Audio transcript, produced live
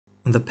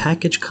The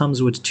package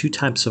comes with two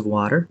types of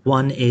water.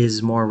 One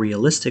is more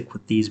realistic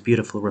with these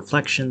beautiful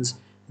reflections.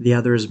 The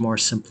other is more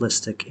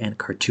simplistic and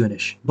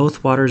cartoonish.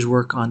 Both waters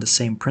work on the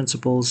same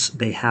principles.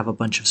 They have a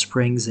bunch of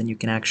springs and you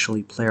can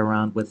actually play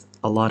around with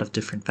a lot of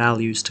different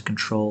values to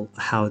control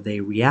how they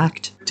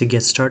react. To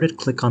get started,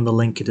 click on the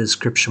link in the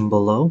description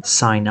below,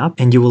 sign up,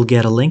 and you will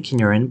get a link in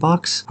your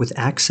inbox with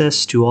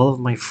access to all of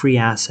my free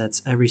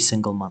assets every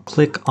single month.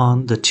 Click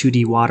on the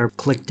 2D water,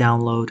 click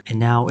download, and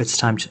now it's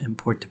time to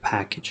import the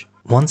package.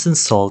 Once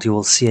installed, you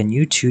will see a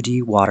new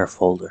 2D water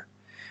folder.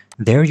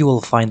 There you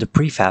will find the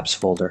prefabs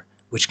folder,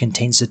 which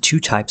contains the two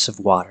types of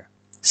water.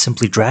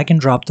 Simply drag and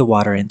drop the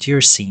water into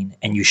your scene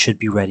and you should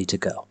be ready to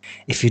go.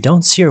 If you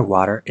don't see your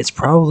water, it's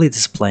probably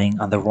displaying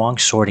on the wrong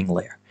sorting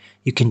layer.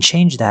 You can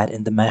change that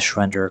in the mesh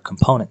renderer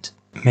component.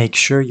 Make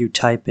sure you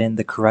type in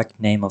the correct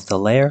name of the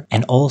layer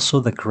and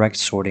also the correct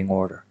sorting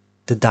order.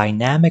 The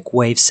dynamic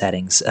wave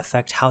settings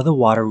affect how the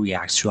water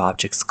reacts to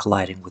objects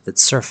colliding with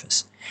its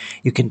surface.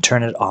 You can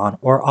turn it on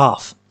or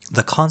off.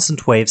 The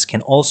constant waves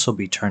can also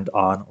be turned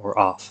on or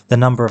off. The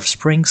number of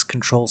springs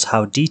controls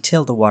how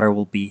detailed the water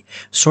will be,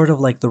 sort of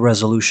like the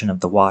resolution of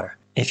the water.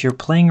 If you're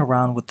playing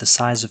around with the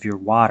size of your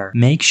water,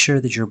 make sure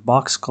that your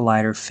box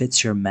collider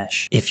fits your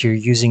mesh. If you're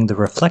using the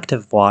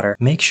reflective water,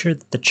 make sure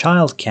that the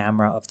child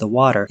camera of the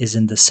water is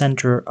in the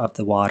center of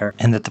the water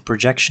and that the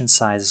projection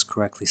size is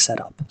correctly set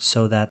up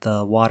so that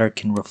the water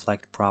can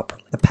reflect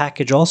properly. The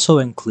package also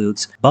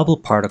includes bubble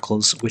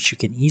particles, which you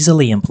can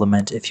easily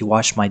implement if you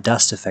watch my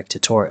dust effect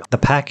tutorial. The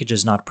package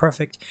is not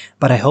perfect,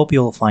 but I hope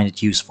you will find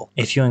it useful.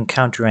 If you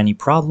encounter any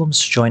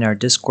problems, join our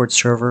Discord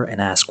server and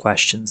ask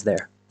questions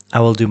there. I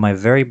will do my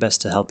very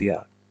best to help you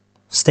out.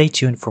 Stay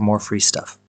tuned for more free stuff.